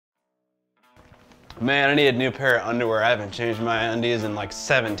Man, I need a new pair of underwear. I haven't changed my undies in like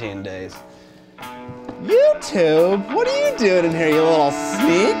 17 days. YouTube, what are you doing in here, you little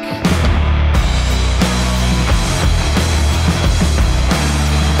sneak?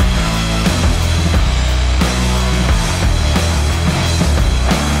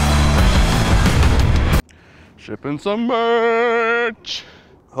 Shipping some merch.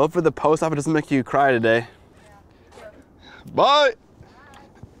 Hopefully the post office doesn't make you cry today. Bye.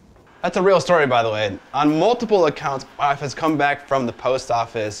 That's a real story, by the way. On multiple accounts, my wife has come back from the post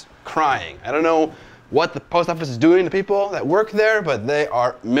office crying. I don't know what the post office is doing to people that work there, but they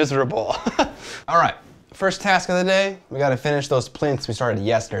are miserable. All right, first task of the day, we gotta finish those plinths we started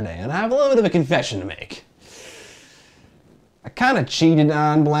yesterday, and I have a little bit of a confession to make. I kind of cheated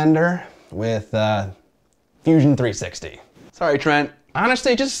on Blender with Fusion 360. Sorry, Trent.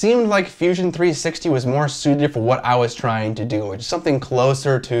 Honestly, it just seemed like Fusion 360 was more suited for what I was trying to do, which is something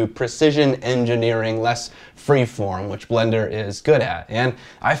closer to precision engineering, less freeform, which Blender is good at. And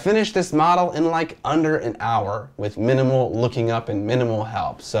I finished this model in like under an hour with minimal looking up and minimal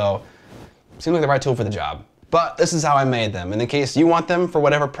help. So, it seemed like the right tool for the job. But this is how I made them. And in case you want them for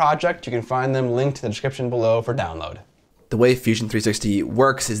whatever project, you can find them linked in the description below for download. The way Fusion 360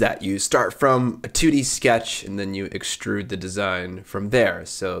 works is that you start from a 2D sketch and then you extrude the design from there.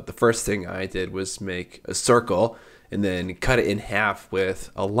 So the first thing I did was make a circle and then cut it in half with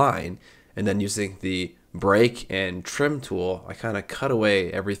a line. And then using the break and trim tool, I kind of cut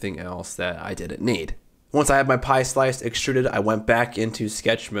away everything else that I didn't need. Once I had my pie slice extruded, I went back into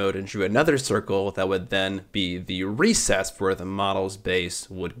sketch mode and drew another circle that would then be the recess where the model's base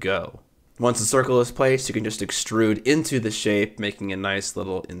would go. Once the circle is placed, you can just extrude into the shape, making a nice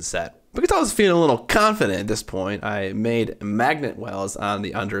little inset. Because I was feeling a little confident at this point, I made magnet wells on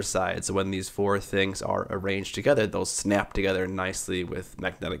the underside, so when these four things are arranged together, they'll snap together nicely with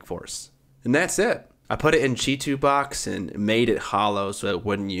magnetic force. And that's it. I put it in G2 box and made it hollow so it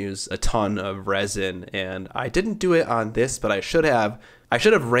wouldn't use a ton of resin, and I didn't do it on this, but I should have. I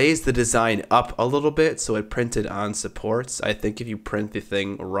should have raised the design up a little bit so it printed on supports. I think if you print the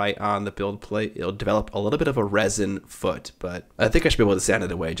thing right on the build plate, it'll develop a little bit of a resin foot, but I think I should be able to sand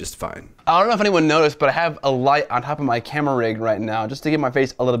it away just fine. I don't know if anyone noticed, but I have a light on top of my camera rig right now just to give my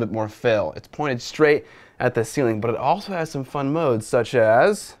face a little bit more fill. It's pointed straight at the ceiling, but it also has some fun modes such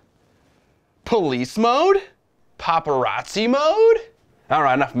as police mode, paparazzi mode. All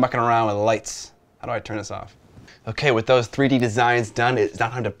right, enough mucking around with lights. How do I turn this off? Okay, with those 3D designs done, it's now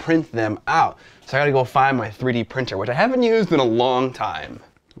time to print them out. So I gotta go find my 3D printer, which I haven't used in a long time.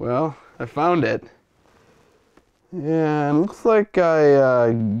 Well, I found it. Yeah, it looks like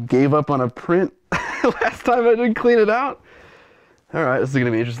I gave up on a print last time I didn't clean it out. All right, this is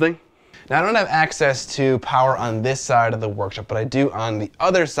gonna be interesting. Now I don't have access to power on this side of the workshop, but I do on the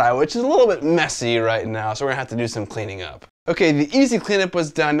other side, which is a little bit messy right now, so we're gonna have to do some cleaning up. Okay, the easy cleanup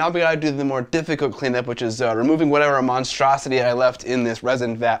was done. Now we gotta do the more difficult cleanup, which is removing whatever monstrosity I left in this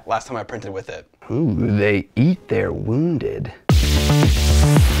resin vat last time I printed with it. Ooh, they eat their wounded.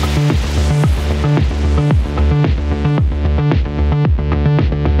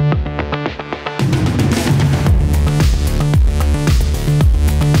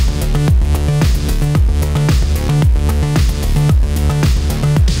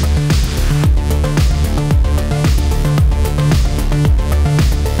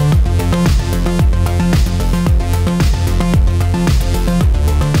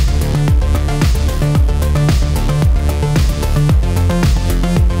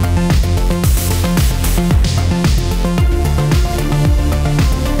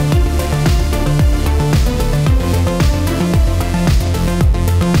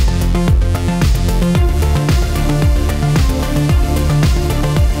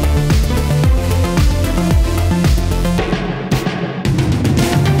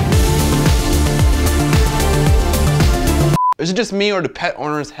 Is it just me, or do pet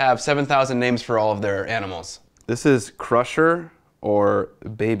owners have 7,000 names for all of their animals? This is Crusher, or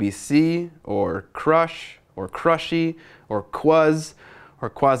Baby C, or Crush, or Crushy, or Quaz, or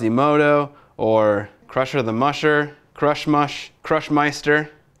Quasimodo, or Crusher the Musher, Crush Mush, Crushmeister,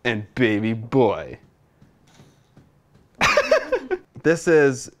 and Baby Boy. This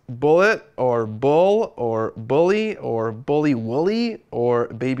is Bullet, or Bull, or Bully, or Bully Wooly, or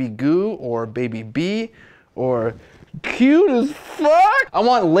Baby Goo, or Baby Bee, or cute as fuck. I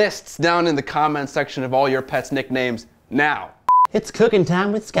want lists down in the comments section of all your pets' nicknames now. It's cooking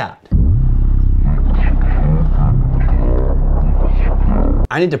time with Scott.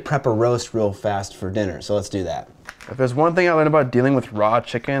 I need to prep a roast real fast for dinner, so let's do that. If there's one thing I learned about dealing with raw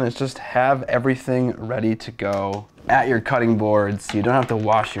chicken, it's just have everything ready to go at your cutting board so you don't have to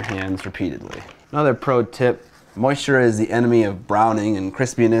wash your hands repeatedly. Another pro tip, moisture is the enemy of browning and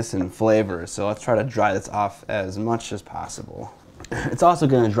crispiness and flavor, so let's try to dry this off as much as possible. It's also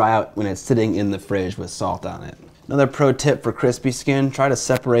going to dry out when it's sitting in the fridge with salt on it. Another pro tip for crispy skin, try to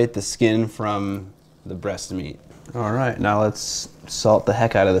separate the skin from the breast meat. All right, now let's salt the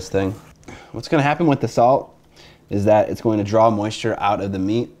heck out of this thing. What's going to happen with the salt is that it's going to draw moisture out of the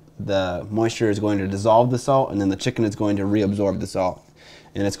meat. The moisture is going to dissolve the salt, and then the chicken is going to reabsorb the salt.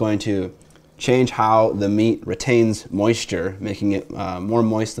 And it's going to change how the meat retains moisture, making it more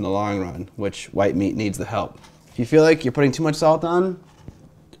moist in the long run, which white meat needs the help. If you feel like you're putting too much salt on,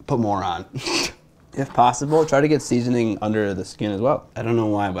 put more on. If possible, try to get seasoning under the skin as well. I don't know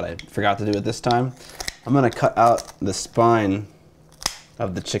why, but I forgot to do it this time. I'm gonna cut out the spine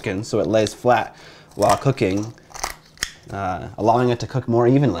of the chicken so it lays flat while cooking, allowing it to cook more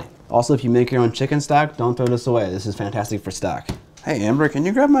evenly. Also, if you make your own chicken stock, don't throw this away. This is fantastic for stock. Hey Amber, can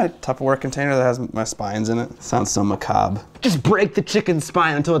you grab my Tupperware container that has my spines in it? Sounds so macabre. Just break the chicken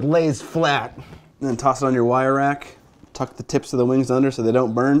spine until it lays flat. And then toss it on your wire rack. Tuck the tips of the wings under so they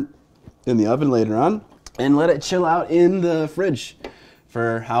don't burn in the oven later on. And let it chill out in the fridge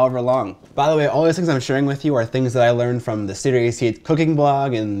for however long. By the way, all these things I'm sharing with you are things that I learned from the Serious Eats cooking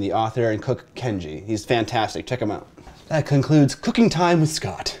blog and the author and cook Kenji. He's fantastic, check him out. That concludes Cooking Time with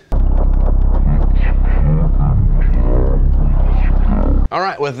Scott. All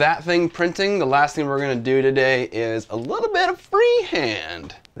right, with that thing printing, the last thing we're gonna do today is a little bit of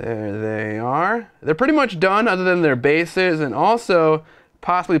freehand. There they are. They're pretty much done other than their bases and also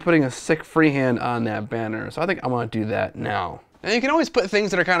possibly putting a sick freehand on that banner. So I think I'm gonna do that now. And you can always put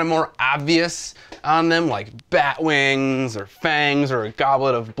things that are kind of more obvious on them, like bat wings or fangs or a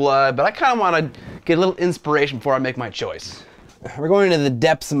goblet of blood, but I kind of want to get a little inspiration before I make my choice. We're going into the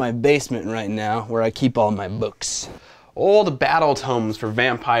depths of my basement right now, where I keep all my books. Old battle tomes for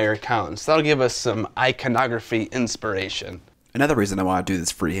vampire counts. That'll give us some iconography inspiration. Another reason I want to do this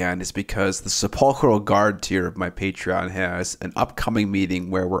freehand is because the Sepulchral Guard tier of my Patreon has an upcoming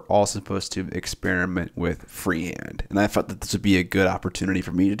meeting where we're all supposed to experiment with freehand. And I thought that this would be a good opportunity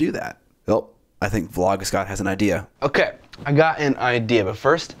for me to do that. Well, I think Vlog Scott has an idea. Okay, I got an idea, but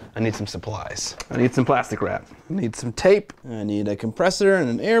first I need some supplies. I need some plastic wrap. I need some tape. I need a compressor and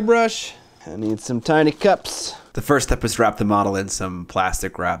an airbrush. I need some tiny cups. The first step is to wrap the model in some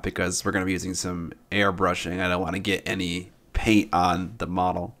plastic wrap because we're going to be using some airbrushing. I don't want to get any paint on the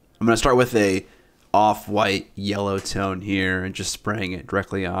model. I'm going to start with a off-white yellow tone here and just spraying it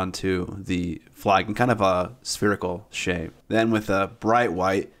directly onto the flag in kind of a spherical shape. Then with a bright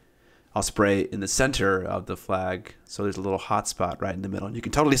white, I'll spray in the center of the flag so there's a little hot spot right in the middle. You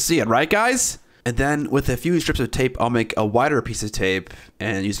can totally see it, right guys? And then with a few strips of tape, I'll make a wider piece of tape,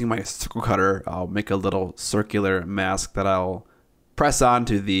 and using my circle cutter, I'll make a little circular mask that I'll press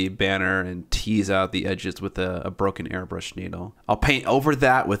onto the banner and tease out the edges with a broken airbrush needle. I'll paint over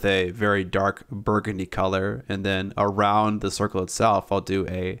that with a very dark burgundy color, and then around the circle itself, I'll do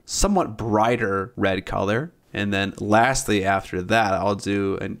a somewhat brighter red color. And then lastly, after that, I'll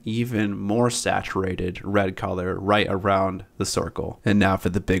do an even more saturated red color right around the circle. And now for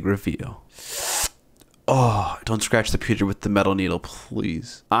the big reveal. Oh, don't scratch the computer with the metal needle,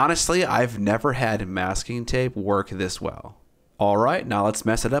 please. Honestly, I've never had masking tape work this well. All right, now let's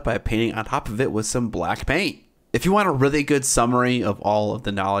mess it up by painting on top of it with some black paint. If you want a really good summary of all of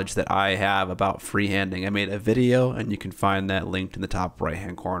the knowledge that I have about freehanding, I made a video and you can find that linked in the top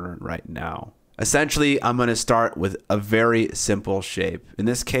right-hand corner right now. Essentially, I'm going to start with a very simple shape. In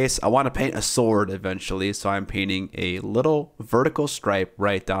this case, I want to paint a sword eventually, so I'm painting a little vertical stripe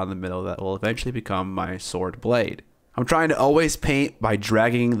right down the middle that will eventually become my sword blade. I'm trying to always paint by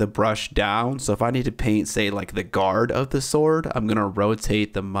dragging the brush down, so if I need to paint, say, like the guard of the sword, I'm going to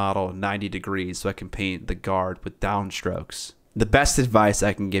rotate the model 90 degrees so I can paint the guard with downstrokes. The best advice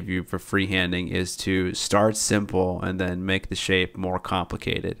I can give you for freehanding is to start simple and then make the shape more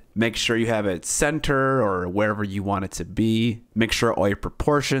complicated. Make sure you have it center or wherever you want it to be. Make sure all your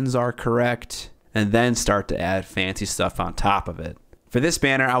proportions are correct, and then start to add fancy stuff on top of it. For this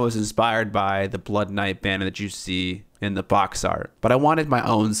banner, I was inspired by the Blood Knight banner that you see in the box art, but I wanted my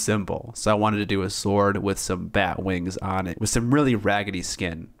own symbol, so I wanted to do a sword with some bat wings on it with some really raggedy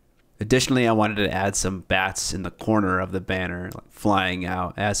skin. Additionally, I wanted to add some bats in the corner of the banner, like flying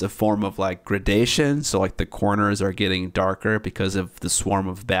out as a form of like gradation. So like the corners are getting darker because of the swarm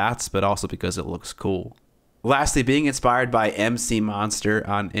of bats, but also because it looks cool. Lastly, being inspired by MC Monster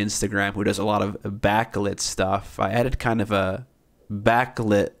on Instagram, who does a lot of backlit stuff, I added kind of a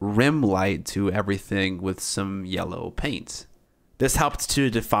backlit rim light to everything with some yellow paint. This helped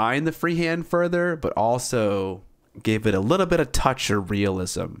to define the freehand further, but also gave it a little bit of touch of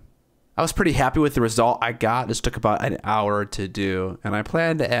realism. I was pretty happy with the result I got. This took about an hour to do, and I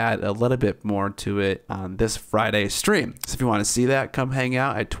plan to add a little bit more to it on this Friday stream. So if you want to see that, come hang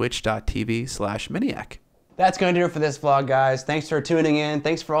out at twitch.tv/Miniac. That's going to do it for this vlog, guys. Thanks for tuning in.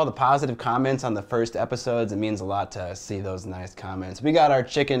 Thanks for all the positive comments on the first episodes. It means a lot to see those nice comments. We got our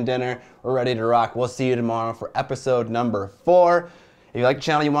chicken dinner. We're ready to rock. We'll see you tomorrow for episode number 4. If you like the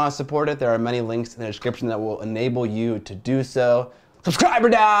channel, you want to support it, there are many links in the description that will enable you to do so. Subscribe or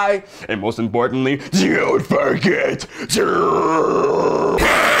die! And most importantly, don't forget to...